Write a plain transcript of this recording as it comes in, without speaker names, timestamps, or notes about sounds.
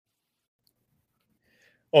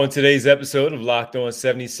On today's episode of Locked On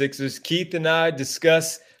 76ers, Keith and I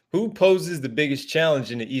discuss who poses the biggest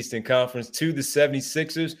challenge in the Eastern Conference to the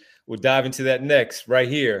 76ers. We'll dive into that next, right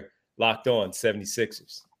here, Locked On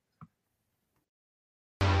 76ers.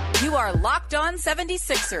 You are Locked On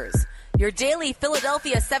 76ers, your daily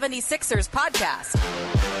Philadelphia 76ers podcast.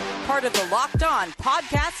 Part of the Locked On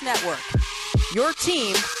Podcast Network, your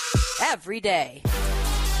team every day.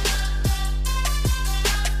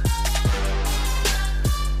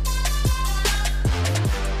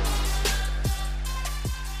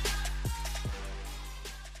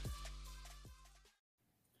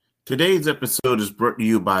 Today's episode is brought to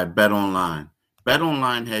you by BetOnline.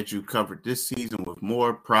 BetOnline has you covered this season with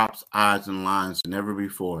more props, odds, and lines than ever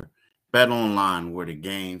before. BetOnline, where the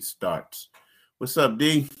game starts. What's up,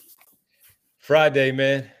 D? Friday,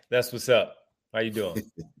 man. That's what's up. How you doing?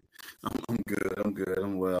 I'm good.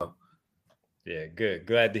 I'm well. Yeah, good.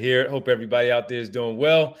 Glad to hear it. Hope everybody out there is doing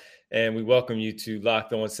well. And we welcome you to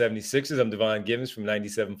Locked On 76ers. I'm Devon Givens from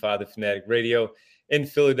 97.5 The Fanatic Radio in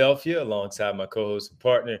Philadelphia, alongside my co-host and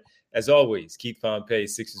partner, as always, Keith Pompey,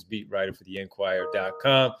 Sixers beat writer for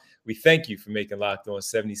TheInquirer.com. We thank you for making Locked On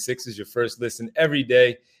 76ers your first listen every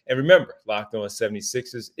day. And remember, Locked On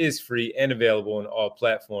 76ers is free and available on all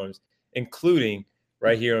platforms, including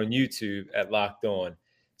right here on YouTube at Locked On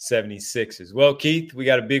 76ers. Well, Keith, we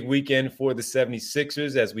got a big weekend for the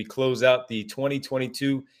 76ers as we close out the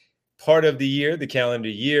 2022 part of the year, the calendar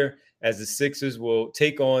year, as the Sixers will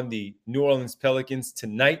take on the New Orleans Pelicans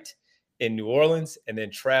tonight in New Orleans and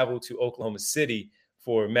then travel to Oklahoma City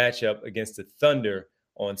for a matchup against the Thunder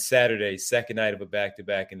on Saturday, second night of a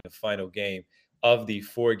back-to-back in the final game of the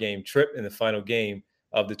four-game trip and the final game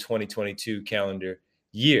of the 2022 calendar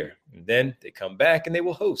year. And then they come back and they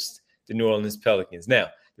will host the New Orleans Pelicans. Now,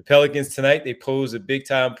 the Pelicans tonight, they pose a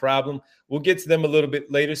big-time problem. We'll get to them a little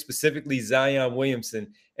bit later, specifically Zion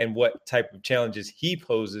Williamson and what type of challenges he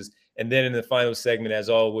poses. And then in the final segment, as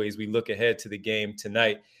always, we look ahead to the game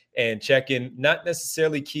tonight and check in not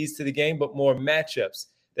necessarily keys to the game, but more matchups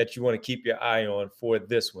that you want to keep your eye on for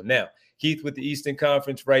this one. Now, Keith, with the Eastern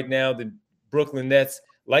Conference right now, the Brooklyn Nets,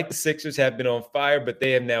 like the Sixers, have been on fire, but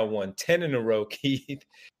they have now won 10 in a row, Keith.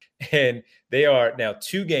 And they are now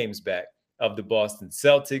 2 games back of the Boston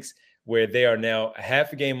Celtics, where they are now a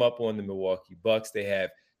half a game up on the Milwaukee Bucks. They have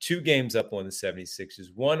 2 games up on the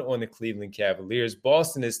 76ers, 1 on the Cleveland Cavaliers.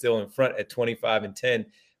 Boston is still in front at 25-10,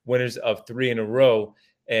 winners of 3 in a row.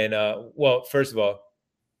 And, well, first of all,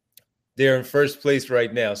 they're in first place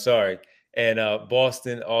right now. Sorry. And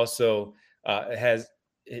Boston also has,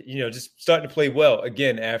 just starting to play well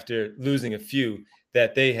again after losing a few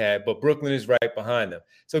that they had. But Brooklyn is right behind them.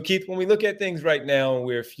 So, Keith, when we look at things right now, and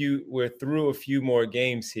we're through a few more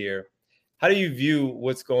games here, how do you view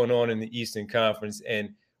what's going on in the Eastern Conference?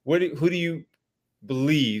 And who do you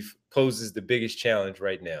believe poses the biggest challenge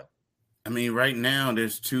right now? I mean, right now,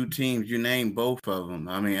 there's 2 teams. You name both of them.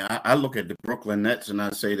 I mean, I look at the Brooklyn Nets and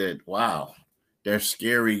I say that, wow, they're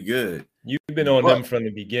scary good. You've been on them from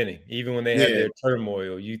the beginning. Even when they had their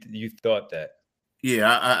turmoil, you thought that.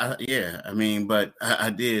 Yeah, I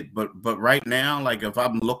did. But right now, like if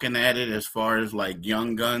I'm looking at it as far as like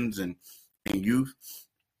young guns and youth,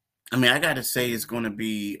 I mean, I got to say it's going to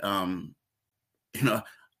be, I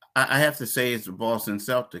have to say it's the Boston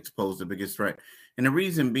Celtics pose the biggest threat. And the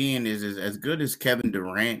reason being is as good as Kevin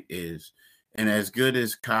Durant is and as good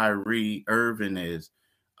as Kyrie Irving is,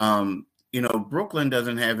 Brooklyn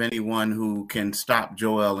doesn't have anyone who can stop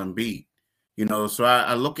Joel Embiid. So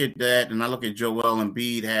I look at that and I look at Joel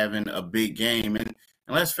Embiid having a big game. And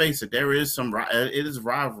let's face it, there is it is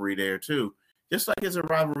rivalry there too, just like it's a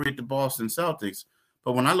rivalry at the Boston Celtics.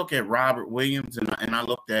 But when I look at Robert Williams and I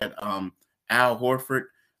looked at Al Horford,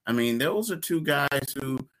 I mean, those are 2 guys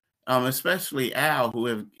who, especially Al, who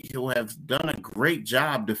have done a great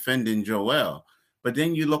job defending Joel. But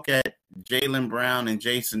then you look at Jaylen Brown and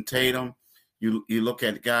Jason Tatum. You look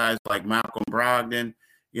at guys like Malcolm Brogdon.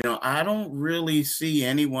 I don't really see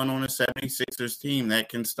anyone on the 76ers team that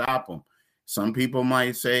can stop them. Some people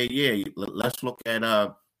might say, yeah, let's look at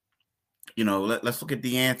let's look at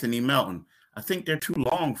DeAnthony Melton. I think they're too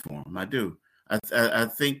long for him. I do. I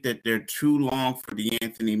think that they're too long for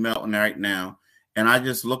DeAnthony Melton right now. And I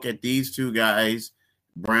just look at these 2 guys,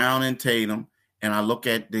 Brown and Tatum, and I look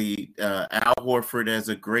at the Al Horford as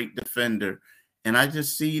a great defender. And I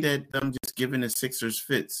just see that I'm just giving the Sixers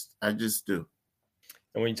fits. I just do.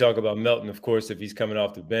 And when you talk about Melton, of course, if he's coming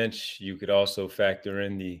off the bench, you could also factor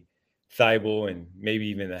in the Thibault and maybe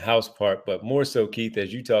even the House part, but more so, Keith,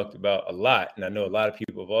 as you talked about a lot, and I know a lot of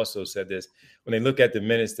people have also said this, when they look at the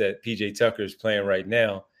minutes that PJ Tucker is playing right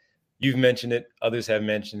now, you've mentioned it, others have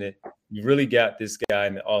mentioned it, you really got this guy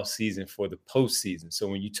in the off season for the postseason. So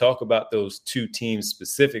when you talk about those two teams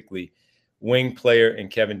specifically, wing player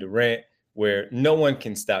and Kevin Durant, where no one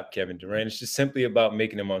can stop Kevin Durant, it's just simply about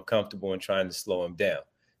making him uncomfortable and trying to slow him down.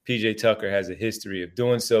 PJ Tucker has a history of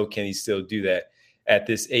doing so. Can he still do that at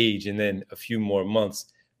this age? And then a few more months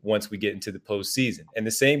once we get into the postseason. And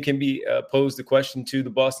the same can be posed the question to the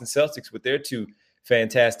Boston Celtics with their two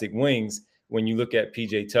fantastic wings. When you look at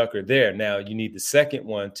PJ Tucker there, now you need the second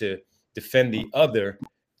one to defend the other.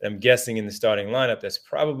 I'm guessing in the starting lineup, that's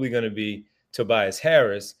probably going to be Tobias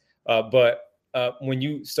Harris. But when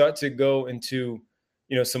you start to go into,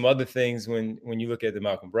 some other things, when you look at the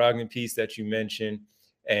Malcolm Brogdon piece that you mentioned,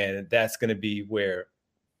 and that's going to be where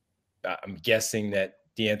I'm guessing that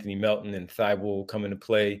DeAnthony Melton and Thibault will come into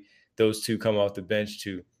play. Those two come off the bench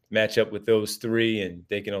to match up with those three, and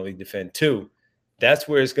they can only defend two. That's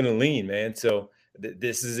where it's going to lean, man. So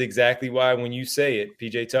this is exactly why when you say it,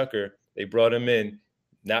 PJ Tucker, they brought him in,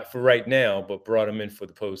 not for right now, but brought him in for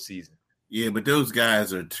the postseason. Yeah, but those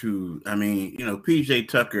guys are too. I mean, PJ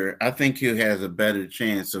Tucker, I think he has a better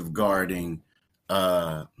chance of guarding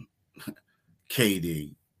KD.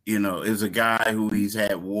 Is a guy who he's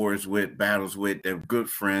had wars with, battles with. They're good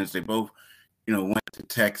friends. They both, went to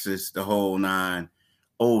Texas, the whole nine.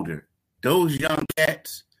 Older. Those young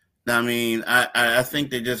cats, I mean, I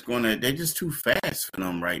think they're just too fast for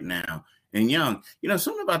them right now. And young.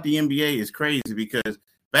 Something about the NBA is crazy because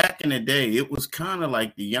back in the day, it was kind of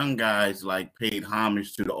like the young guys paid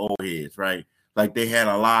homage to the old heads, right? Like they had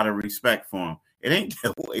a lot of respect for them. It ain't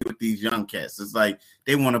that way with these young cats. It's like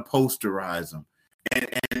they want to posterize them. And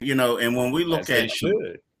and when we look at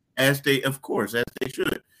as they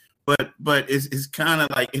should, but it's kind of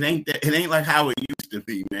like it ain't like how it used to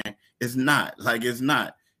be, man. It's not.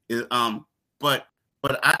 But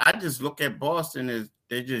I just look at Boston as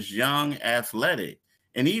they're just young, athletic,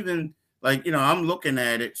 and even I'm looking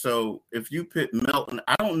at it. So if you put Melton,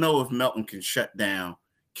 I don't know if Melton can shut down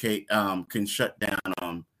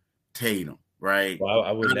Tatum. Right. Well,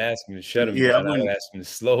 I wouldn't ask him to shut him down. I would ask him to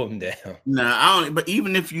slow him down. I don't. But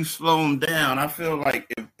even if you slow him down, I feel like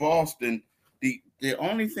if Boston, the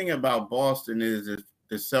only thing about Boston is if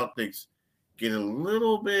the Celtics get a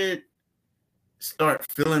little bit, start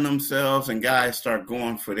feeling themselves and guys start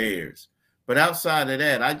going for theirs. But outside of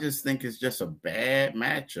that, I just think it's just a bad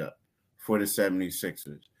matchup for the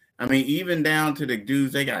 76ers. I mean, even down to the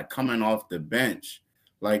dudes they got coming off the bench.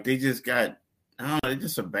 They just got, it's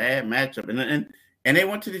just a bad matchup. And they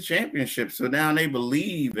went to the championship. So now they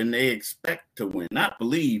believe and they expect to win. Not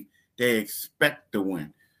believe, they expect to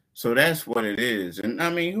win. So that's what it is. And I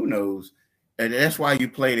mean, who knows? And that's why you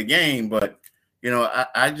play the game. But,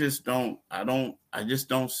 I just don't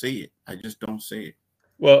see it. I just don't see it.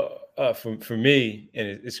 Well, for me, and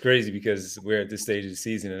it's crazy because we're at this stage of the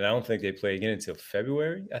season, and I don't think they play again until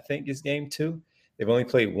February. I think is game 2. They've only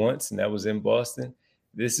played once, and that was in Boston.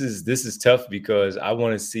 This is tough because I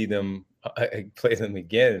want to see them play them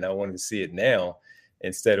again, and I want to see it now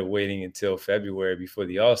instead of waiting until February before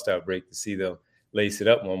the All-Star break to see them lace it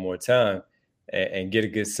up one more time and get a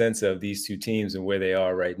good sense of these two teams and where they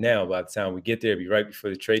are right now. By the time we get there, it'll be right before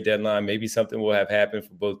the trade deadline. Maybe something will have happened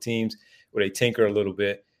for both teams where they tinker a little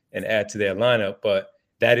bit and add to their lineup. But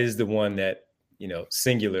that is the one that,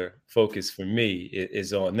 singular focus for me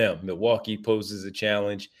is on them. Milwaukee poses a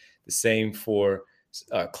challenge. The same for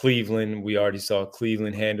Cleveland. We already saw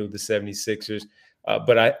Cleveland handle the 76ers.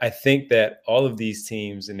 But I think that all of these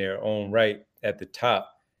teams in their own right at the top,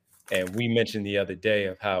 and we mentioned the other day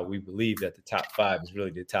of how we believe that the top 5 is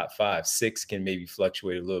really the top 5. 6 can maybe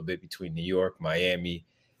fluctuate a little bit between New York, Miami,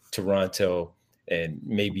 Toronto, and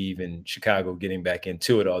maybe even Chicago getting back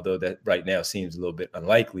into it, although that right now seems a little bit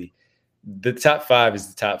unlikely. The top 5 is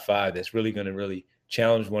the top 5 that's really going to really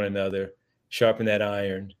challenge one another, sharpen that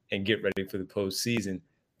iron, and get ready for the postseason.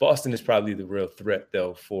 Boston is probably the real threat,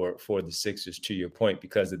 though, for the Sixers, to your point,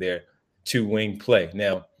 because of their two-wing play.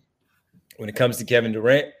 Now, when it comes to Kevin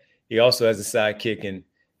Durant, he also has a sidekick, and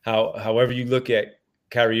however you look at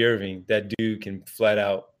Kyrie Irving, that dude can flat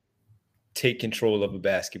out take control of a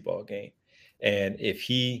basketball game. And if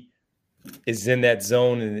he is in that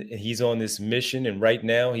zone and he's on this mission, and right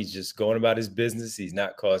now he's just going about his business, he's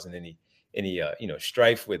not causing any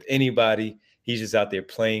strife with anybody. He's just out there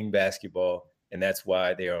playing basketball, and that's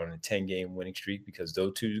why they are on a 10-game winning streak, because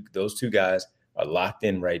those two guys are locked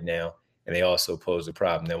in right now, and they also pose a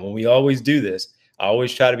problem. Now, when we always do this, I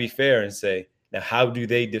always try to be fair and say, now, how do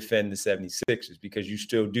they defend the 76ers? Because you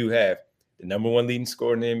still do have the number 1 leading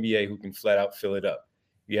scorer in the NBA who can flat out fill it up.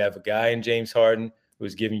 You have a guy in James Harden who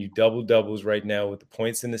is giving you double-doubles right now with the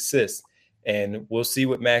points and assists. And we'll see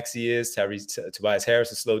what Maxey is. Tobias Harris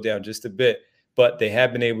has slowed down just a bit, but they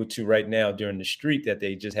have been able to right now during the streak that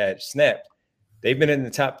they just had snapped. They've been in the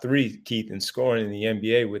top 3, Keith, in scoring in the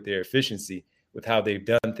NBA with their efficiency, with how they've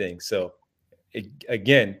done things. So,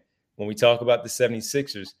 again, when we talk about the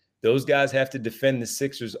 76ers, those guys have to defend the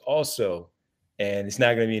Sixers also, and it's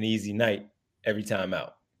not going to be an easy night every time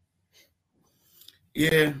out.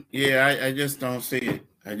 Yeah, I just don't see it.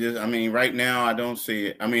 Right now, I don't see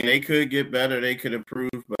it. I mean, they could get better, they could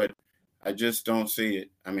improve, but I just don't see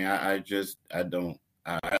it. I mean, I don't.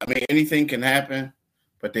 I mean, anything can happen,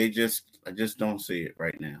 but I just don't see it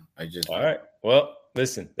right now. All right. Well,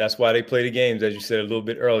 listen, that's why they play the games, as you said a little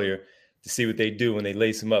bit earlier, to see what they do when they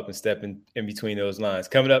lace them up and step in between those lines.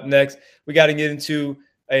 Coming up next, we got to get into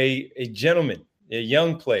a gentleman, a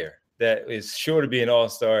young player that is sure to be an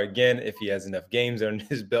all-star again if he has enough games under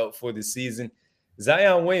his belt for the season.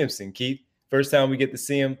 Zion Williamson, Keith. First time we get to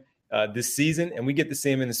see him this season, and we get to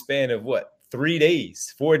see him in the span of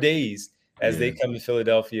 4 days as they come to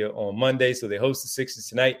Philadelphia on Monday. So they host the Sixers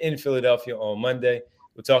tonight in Philadelphia on Monday.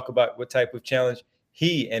 We'll talk about what type of challenge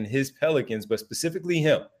he and his Pelicans, but specifically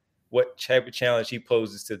him, what type of challenge he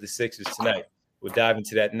poses to the Sixers tonight. We'll dive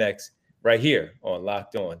into that next right here on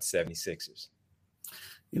Locked On 76ers.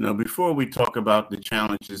 Before we talk about the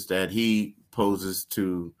challenges that he poses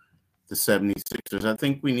to the 76ers, I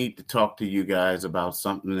think we need to talk to you guys about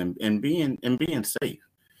something and being safe.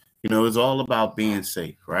 It's all about being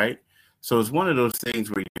safe, right? So it's one of those things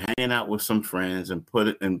where you're hanging out with some friends and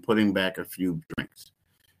putting back a few drinks.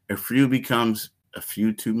 A few becomes a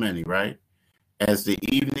few too many, right? As the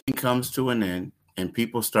evening comes to an end and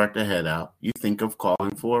people start to head out, you think of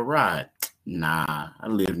calling for a ride. Nah, I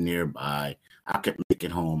live nearby. I could make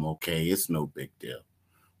it home okay. It's no big deal.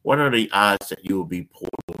 What are the odds that you will be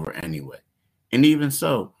pulled over anyway? And even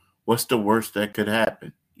so, what's the worst that could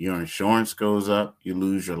happen? Your insurance goes up, you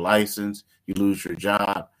lose your license, you lose your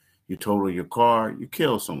job, you total your car, you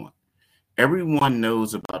kill someone. Everyone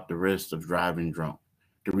knows about the risks of driving drunk.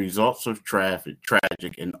 The results of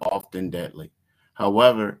tragic and often deadly.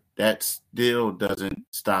 However, that still doesn't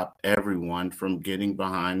stop everyone from getting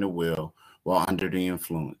behind the wheel while under the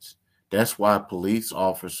influence. That's why police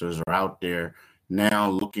officers are out there now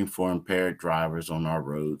looking for impaired drivers on our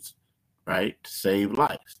roads, right, to save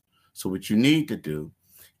lives. So what you need to do,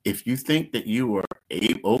 if you think that you are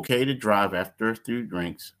okay to drive after a few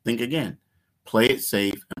drinks, think again. Play it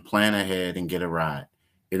safe and plan ahead and get a ride.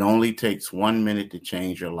 It only takes 1 minute to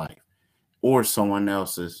change your life or someone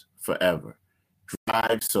else's forever.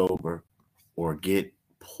 Drive sober or get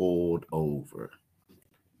pulled over.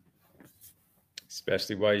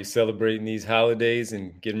 Especially while you're celebrating these holidays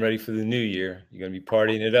and getting ready for the new year. You're going to be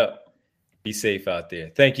partying it up. Be safe out there.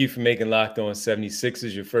 Thank you for making Locked On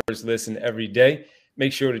 76ers your first listen every day.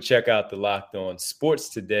 Make sure to check out the Locked On Sports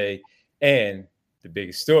Today and the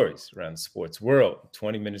biggest stories around the sports world,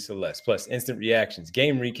 20 minutes or less, plus instant reactions,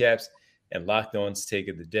 game recaps, and Locked On's Take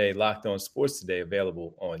of the Day. Locked On Sports Today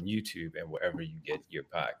available on YouTube and wherever you get your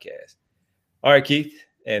podcast. All right, Keith.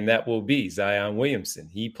 And that will be Zion Williamson.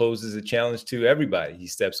 He poses a challenge to everybody he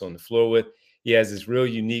steps on the floor with. He has this real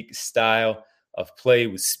unique style of play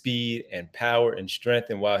with speed and power and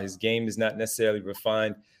strength. And while his game is not necessarily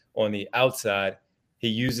refined on the outside, he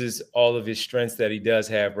uses all of his strengths that he does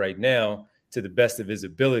have right now to the best of his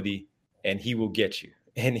ability, and he will get you.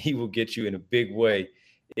 And he will get you in a big way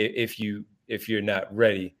if you're not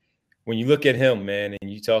ready. When you look at him, man,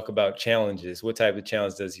 and you talk about challenges, what type of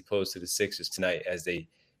challenge does he pose to the Sixers tonight as they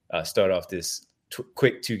start off this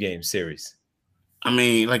quick 2-game series? I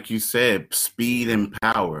mean, like you said, speed and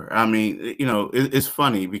power. I mean, it's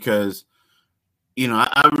funny because,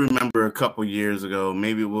 I remember a couple years ago,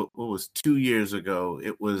 maybe what was 2 years ago,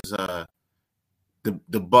 it was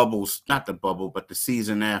the bubbles, not the bubble, but the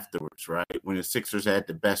season afterwards, right? When the Sixers had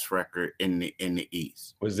the best record in the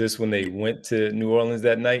East. Was this when they went to New Orleans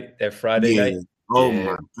that night, that Friday night? Oh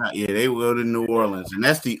my God. Yeah, they will to New Orleans. And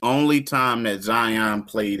that's the only time that Zion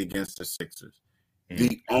played against the Sixers.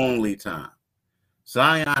 The only time.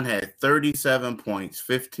 Zion had 37 points,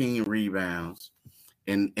 15 rebounds,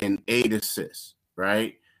 and 8 assists,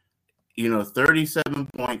 right? 37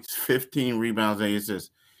 points, 15 rebounds, 8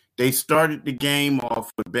 assists. They started the game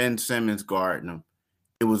off with Ben Simmons guarding him.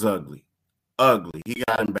 It was ugly. Ugly. He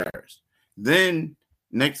got embarrassed. Then,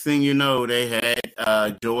 next thing you know, they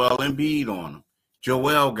had Joel Embiid on him.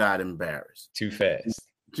 Joel got embarrassed. Too fast.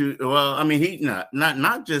 He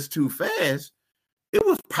not just too fast. It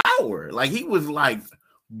was power. Like, he was like,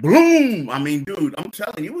 boom. I mean, dude, I'm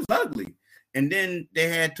telling you, it was ugly. And then they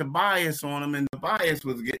had Tobias on him, and Tobias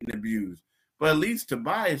was getting abused. But at least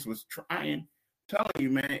Tobias was trying telling you,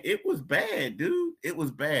 man, it was bad, dude. It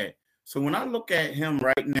was bad. So when I look at him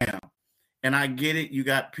right now, and I get it, you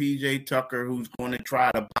got PJ Tucker who's going to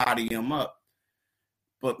try to body him up.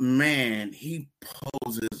 But, man, he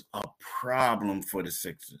poses a problem for the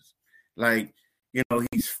Sixers. Like, you know,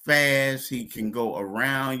 he's fast. He can go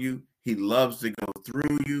around you. He loves to go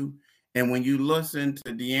through you. And when you listen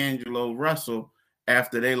to D'Angelo Russell,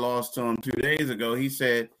 after they lost to him 2 days ago, he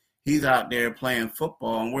said he's out there playing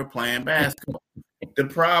football and we're playing basketball. The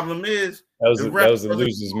problem is that was a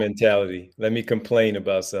loser's mentality. Let me complain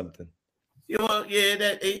about something. Well, yeah,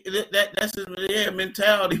 that's his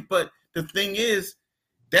mentality. But the thing is,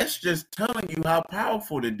 that's just telling you how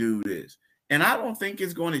powerful the dude is. And I don't think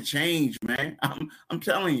it's going to change, man. I'm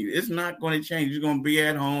telling you, it's not going to change. He's going to be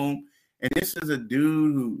at home. And this is a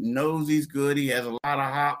dude who knows he's good. He has a lot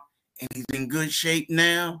of hop, and he's in good shape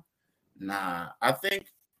now. Nah, I think,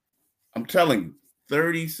 I'm telling you,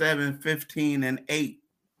 37, 15, and 8.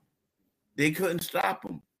 They couldn't stop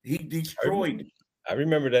him. He destroyed it. I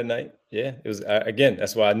remember that night. Yeah, it was, again,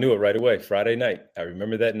 that's why I knew it right away. Friday night. I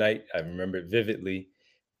remember that night. I remember it vividly.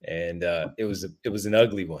 And it was an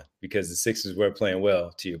ugly one because the Sixers were playing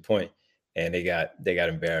well, to your point, and they got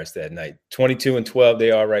embarrassed that night. 22-12, they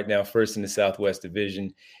are right now first in the Southwest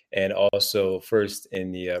Division, and also first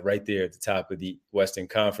in the right there at the top of the Western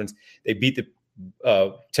Conference. They beat the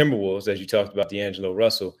Timberwolves, as you talked about, D'Angelo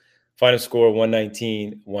Russell. Final score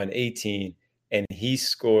 119-118, and he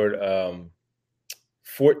scored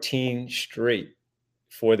 14 straight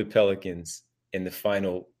for the Pelicans in the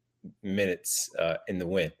final minutes in the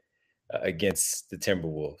win against the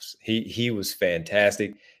Timberwolves. He was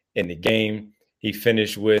fantastic in the game. He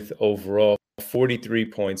finished with overall 43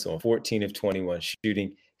 points on 14 of 21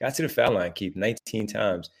 shooting. Got to the foul line, Keith, 19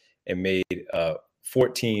 times and made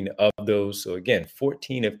 14 of those. So again,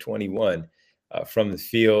 14 of 21 from the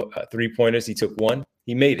field. 3-pointers, he took 1.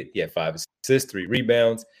 He made it. He had 5 assists, 3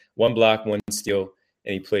 rebounds, 1 block, 1 steal,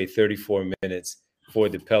 and he played 34 minutes for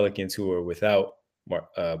the Pelicans, who were without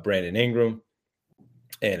Brandon Ingram,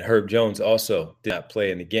 and Herb Jones also did not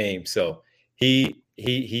play in the game. So he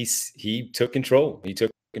took control. He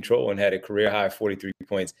took control and had a career high 43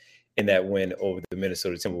 points in that win over the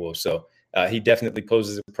Minnesota Timberwolves. So he definitely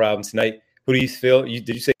poses a problem tonight. Who do you feel? Did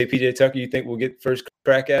you say PJ Tucker? You think we'll get first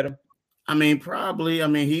crack at him? I mean, probably. I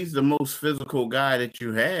mean, he's the most physical guy that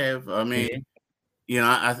you have. I mean, you know,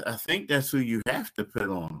 I think that's who you have to put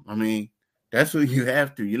on him. I mean, that's who you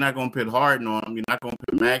have to. You're not going to put Harden on him. You're not going to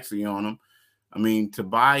put Maxey on him. I mean,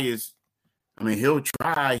 Tobias, I mean, he'll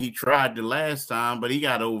try. He tried the last time, but he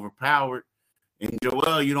got overpowered. And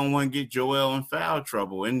Joel, you don't want to get Joel in foul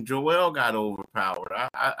trouble. And Joel got overpowered.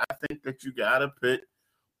 I think that you got to put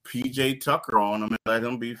PJ Tucker on him and let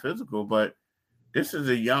him be physical. But this is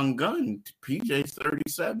a young gun. PJ's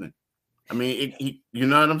 37. I mean, you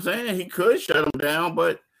know what I'm saying? He could shut him down,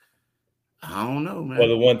 but I don't know, man. Well,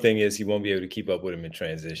 the one thing is he won't be able to keep up with him in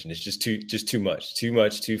transition. It's just too much,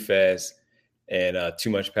 too fast, and too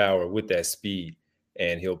much power with that speed.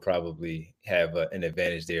 And he'll probably have an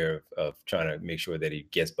advantage there of trying to make sure that he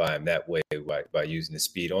gets by him that way by using the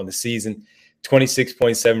speed. On the season,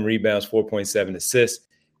 26.7 rebounds, 4.7 assists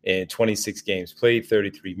in 26 games played,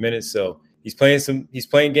 33 minutes. So he's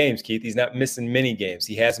playing games, Keith. He's not missing many games.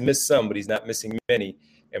 He has missed some, but he's not missing many.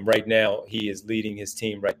 And right now, he is leading his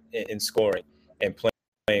team right in scoring and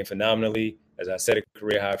playing phenomenally. As I said, a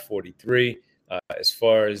career high 43. As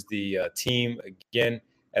far as the team, again,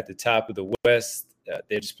 at the top of the West,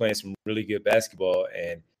 they're just playing some really good basketball.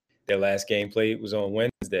 And their last game played was on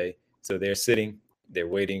Wednesday. So they're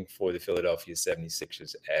waiting for the Philadelphia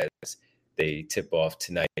 76ers as they tip off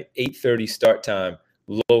tonight. 8:30 start time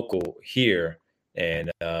local here. And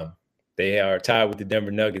they are tied with the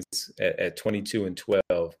Denver Nuggets at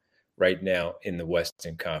 22-12 right now in the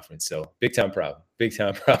Western Conference. So big time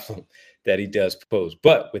problem that he does pose.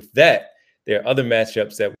 But with that, there are other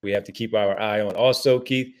matchups that we have to keep our eye on. Also,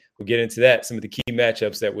 Keith, we'll get into that. Some of the key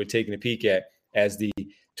matchups that we're taking a peek at as the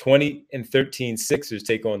 20-13 Sixers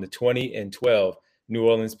take on the 20-12 New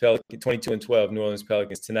Orleans Pelicans, 22-12 New Orleans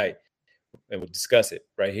Pelicans tonight. And we'll discuss it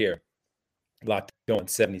right here. Locked on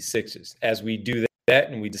 76ers. As we do that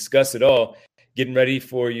and we discuss it all, getting ready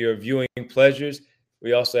for your viewing pleasures,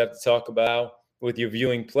 we also have to talk about with your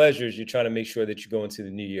viewing pleasures, you're trying to make sure that you go into the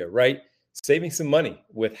new year, right? Saving some money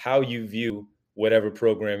with how you view whatever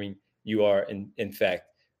programming you are in fact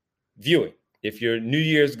viewing. If your New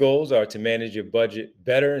Year's goals are to manage your budget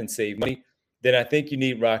better and save money, then I think you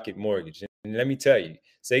need Rocket Mortgage. And let me tell you,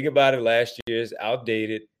 say goodbye to last year's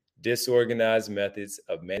outdated, disorganized methods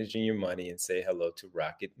of managing your money and say hello to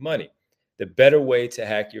Rocket Money, the better way to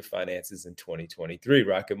hack your finances in 2023.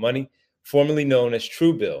 Rocket Money formerly known as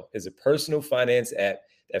Truebill, is a personal finance app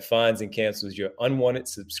that finds and cancels your unwanted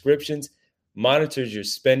subscriptions, monitors your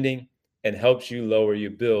spending, and helps you lower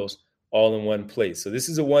your bills all in one place. So this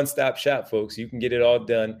is a one-stop shop, folks. You can get it all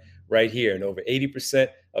done right here. And over 80%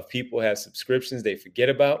 of people have subscriptions they forget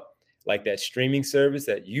about, like that streaming service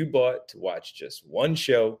that you bought to watch just one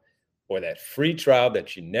show, or that free trial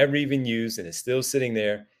that you never even used and is still sitting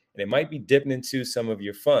there, and it might be dipping into some of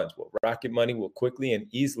your funds. Well, Rocket Money will quickly and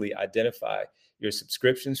easily identify your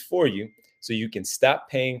subscriptions for you so you can stop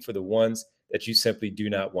paying for the ones that you simply do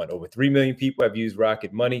not want. Over 3 million people have used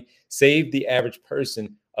Rocket Money, saved the average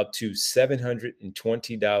person up to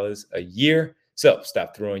 $720 a year. So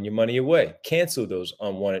stop throwing your money away. Cancel those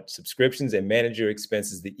unwanted subscriptions and manage your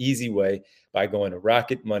expenses the easy way by going to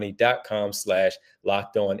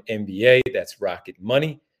rocketmoney.com/LockedOnNBA. That's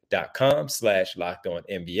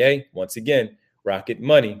rocketmoney.com/LockedOnNBA. Once again,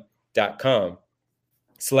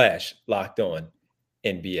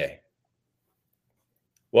 rocketmoney.com/LockedOnNBA.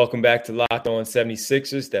 Welcome back to Locked On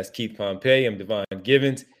 76ers. That's Keith Pompey. I'm Devon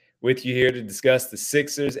Givens with you here to discuss the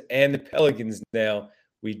Sixers and the Pelicans. Now,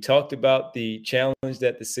 we talked about the challenge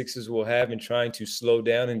that the Sixers will have in trying to slow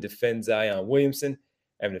down and defend Zion Williamson,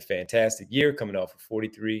 having a fantastic year, coming off of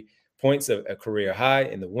 43 points, a career high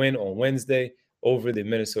in the win on Wednesday over the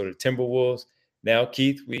Minnesota Timberwolves. Now,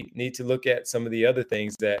 Keith, we need to look at some of the other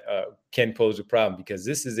things that can pose a problem, because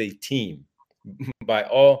this is a team by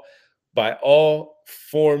all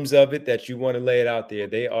forms of it that you want to lay it out there.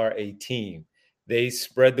 They are a team. They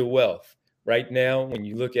spread the wealth. Right now, when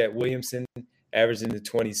you look at Williamson averaging the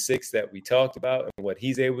 26 that we talked about and what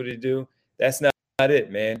he's able to do, that's not it,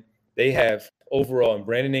 man. They have overall, and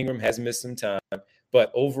Brandon Ingram has missed some time, but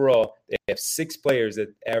overall, they have 6 players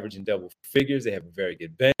that average in double figures. They have a very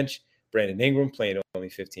good bench. Brandon Ingram playing only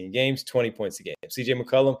 15 games, 20 points a game. CJ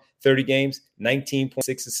McCollum, 30 games,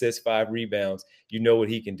 19.6 assists, 5 rebounds. You know what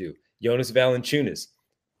he can do. Jonas Valanciunas,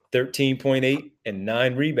 13.8 and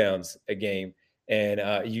 9 rebounds a game. And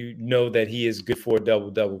you know that he is good for a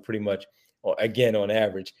double-double pretty much, again, on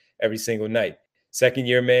average, every single night.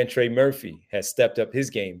 Second-year man Trey Murphy has stepped up his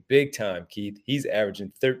game big time, Keith. He's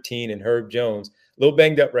averaging 13, and Herb Jones, a little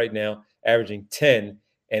banged up right now, averaging 10.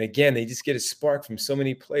 And again, they just get a spark from so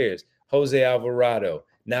many players. Jose Alvarado,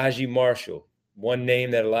 Najee Marshall, one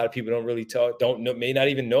name that a lot of people may not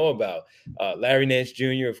even know about. Larry Nance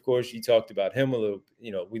Jr., of course, you talked about him a little,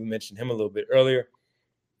 we mentioned him a little bit earlier.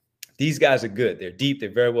 These guys are good. They're deep. They're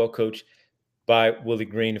very well coached by Willie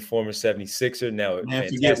Green, the former 76er. Now,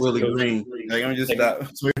 forget Willie Green. Like, I'm just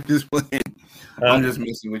playing. I'm just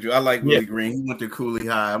messing with you. I like Willie Green. He went to Cooley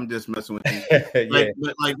High. I'm just messing with you. But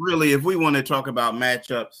really, if we want to talk about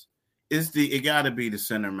matchups, it got to be the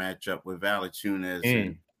center matchup with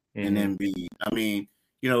Valanciunas and Embiid. I mean,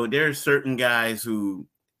 there are certain guys who,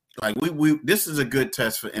 like, this is a good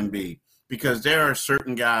test for Embiid, because there are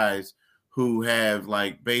certain guys who have,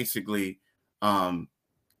 like, basically, I'm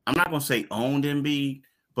not going to say owned Embiid,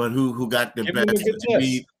 but who got the best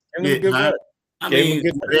Embiid.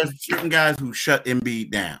 There's certain guys who shut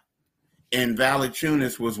Embiid down, and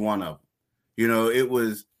Valanciunas was one of them. It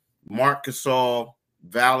was Marc Gasol,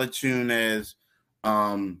 Valanciunas,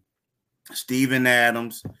 Steven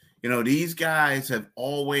Adams. These guys have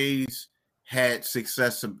always had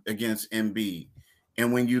success against Embiid.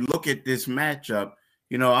 And when you look at this matchup,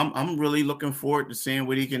 I'm really looking forward to seeing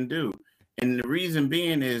what he can do. And the reason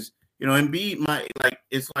being is, Embiid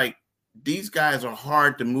it's like these guys are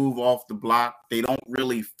hard to move off the block. They don't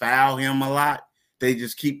really foul him a lot. They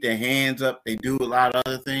just keep their hands up. They do a lot of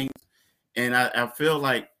other things. And I feel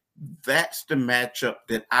like that's the matchup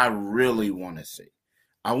that I really want to see.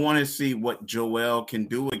 I want to see what Joel can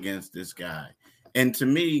do against this guy. And to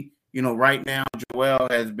me, right now, Joel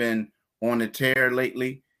has been on a tear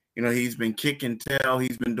lately. He's been kicking tail.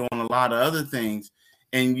 He's been doing a lot of other things.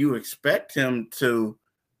 And you expect him to,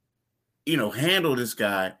 handle this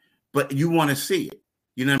guy, but you want to see it.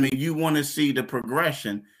 You know what I mean? You want to see the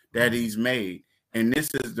progression that he's made. And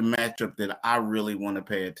this is the matchup that I really want to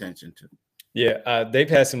pay attention to. Yeah, they've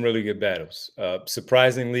had some really good battles.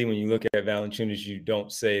 Surprisingly, when you look at Valanciunas, you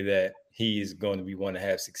don't say that he is going to be one to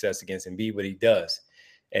have success against Embiid, but he does.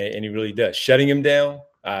 And he really does. Shutting him down,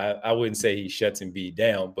 I wouldn't say he shuts Embiid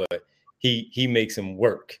down, but he makes him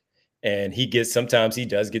work. And sometimes he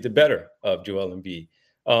does get the better of Joel Embiid.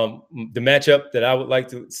 The matchup that I would like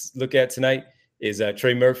to look at tonight is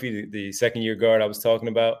Trey Murphy, the second-year guard I was talking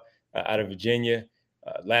about out of Virginia.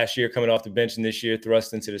 Last year, coming off the bench, and this year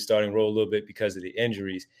thrust into the starting role a little bit because of the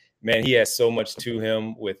injuries. Man, he has so much to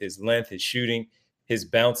him with his length, his shooting. His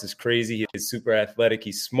bounce is crazy. He's super athletic.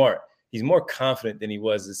 He's smart. He's more confident than he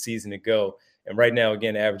was a season ago. And right now,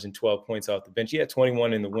 again, averaging 12 points off the bench. He had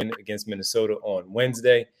 21 in the win against Minnesota on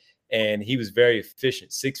Wednesday, and he was very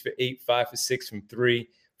efficient. 6 for 8, 5 for 6 from 3,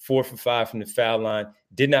 4 for 5 from the foul line.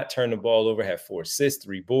 Did not turn the ball over, had 4 assists,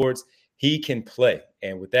 3 boards. He can play.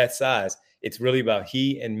 And with that size, it's really about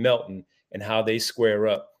he and Melton and how they square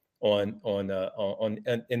up on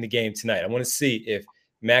in the game tonight. I want to see if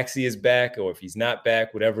Maxey is back or if he's not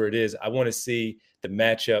back, whatever it is. I want to see the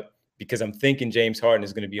matchup because I'm thinking James Harden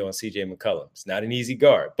is going to be on CJ McCollum. It's not an easy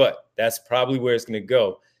guard, but that's probably where it's going to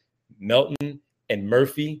go. Melton and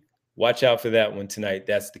Murphy, watch out for that one tonight.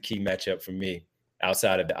 That's the key matchup for me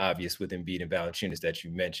outside of the obvious with Embiid and Valanciunas that you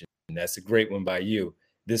mentioned. And that's a great one by you.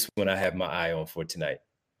 This one I have my eye on for tonight.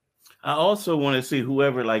 I also want to see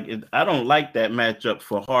whoever, I don't like that matchup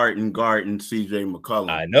for Harden guarding CJ McCollum.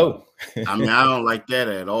 I know. I mean, I don't like that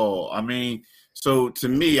at all. I mean, so to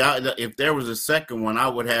me, if there was a second one, I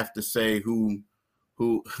would have to say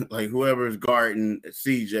whoever's guarding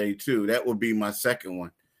CJ too. That would be my second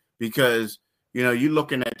one because, you're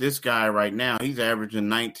looking at this guy right now. He's averaging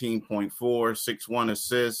 19.4, 6.1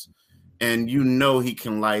 assists, and he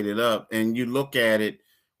can light it up. And you look at it,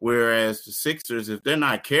 whereas the Sixers, if they're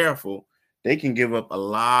not careful, they can give up a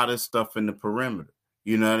lot of stuff in the perimeter.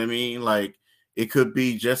 You know what I mean? Like, it could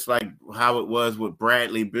be just like how it was with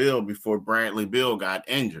Bradley Beal before Bradley Beal got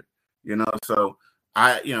injured, So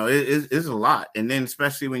it's a lot. And then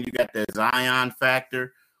especially when you got that Zion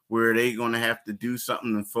factor where they're going to have to do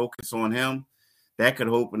something and focus on him, that could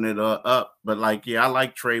open it up. But I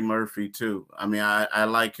like Trey Murphy too. I mean, I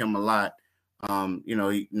like him a lot.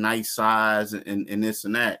 Nice size and this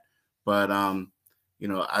and that. But, I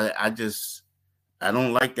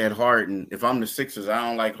don't like that Harden. If I'm the Sixers, I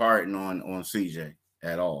don't like Harden on CJ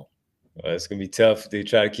at all. Well, it's going to be tough to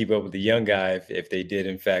try to keep up with the young guy if they did,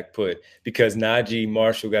 in fact, because Najee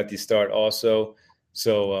Marshall got the start also.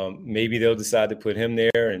 So maybe they'll decide to put him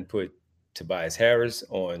there and put Tobias Harris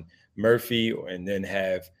on Murphy and then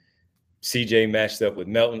have CJ matched up with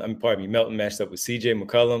Melton. Melton matched up with CJ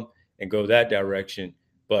McCollum and go that direction.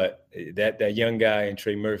 But that young guy and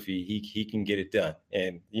Trey Murphy, he can get it done.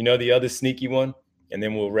 And the other sneaky one, and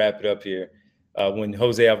then we'll wrap it up here. When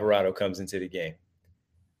Jose Alvarado comes into the game,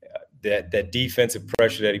 that defensive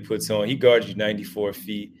pressure that he puts on, he guards you 94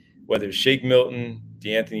 feet, whether it's Shake Milton,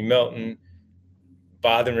 DeAnthony Melton,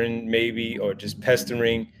 bothering maybe, or just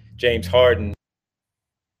pestering James Harden.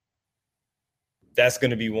 That's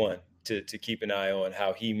going to be one to keep an eye on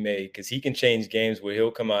how he may, because he can change games where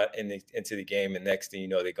he'll come out into the game and next thing you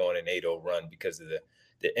know, they go on an 8-0 run because of the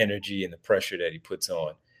energy and the pressure that he puts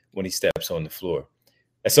on when he steps on the floor.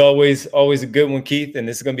 That's always a good one, Keith, and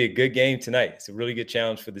this is going to be a good game tonight. It's a really good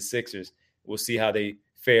challenge for the Sixers. We'll see how they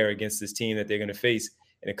fare against this team that they're going to face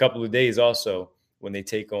in a couple of days also when they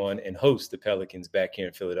take on and host the Pelicans back here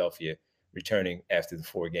in Philadelphia, returning after the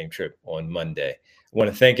 4-game trip on Monday. I want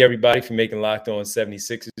to thank everybody for making Locked On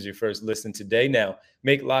 76ers your first listen today. Now,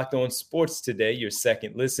 make Locked On Sports Today your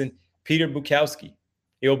second listen. Peter Bukowski,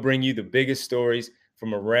 he'll bring you the biggest stories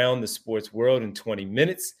from around the sports world in 20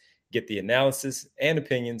 minutes. Get the analysis and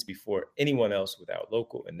opinions before anyone else with our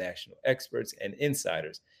local and national experts and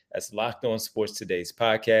insiders. That's Locked On Sports Today's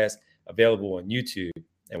podcast, available on YouTube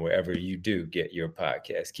and wherever you do get your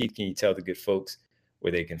podcast. Keith, can you tell the good folks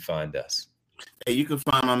where they can find us? Hey, you can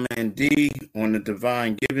find my man D on the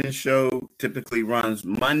Divine Giving Show. Typically runs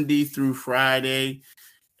Monday through Friday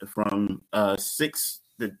from 6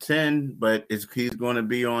 to 10, but he's going to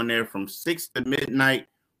be on there from 6 to midnight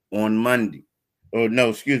on Monday.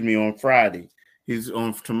 On Friday. He's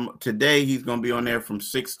on today. He's going to be on there from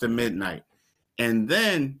 6 to midnight. And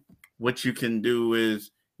then what you can do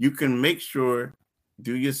is you can make sure,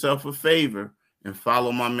 do yourself a favor and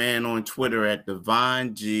follow my man on Twitter at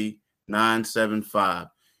DivineG975.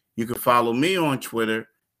 You can follow me on Twitter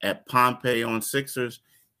at Pompey on Sixers,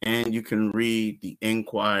 and you can read the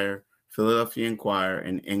Enquirer, Philadelphia Inquirer,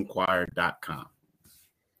 and Enquirer.com.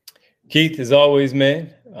 Keith, as always,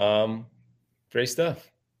 man, great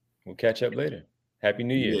stuff. We'll catch up later. Happy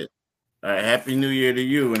New Year. Yeah. All right, Happy New Year to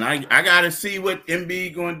you. And I got to see what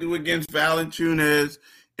Embiid going to do against Valanciunas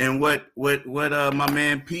and what my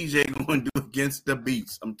man PJ going to do against the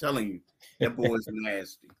Beats. I'm telling you, that boy's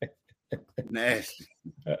nasty. Nasty.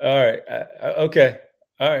 All right. Okay.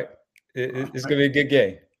 All right. It's going to be a good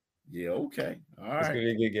game. Yeah, okay. All right. It's going to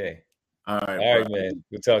be a good game. All right, man.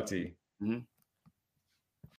 We'll talk to you. Mm-hmm.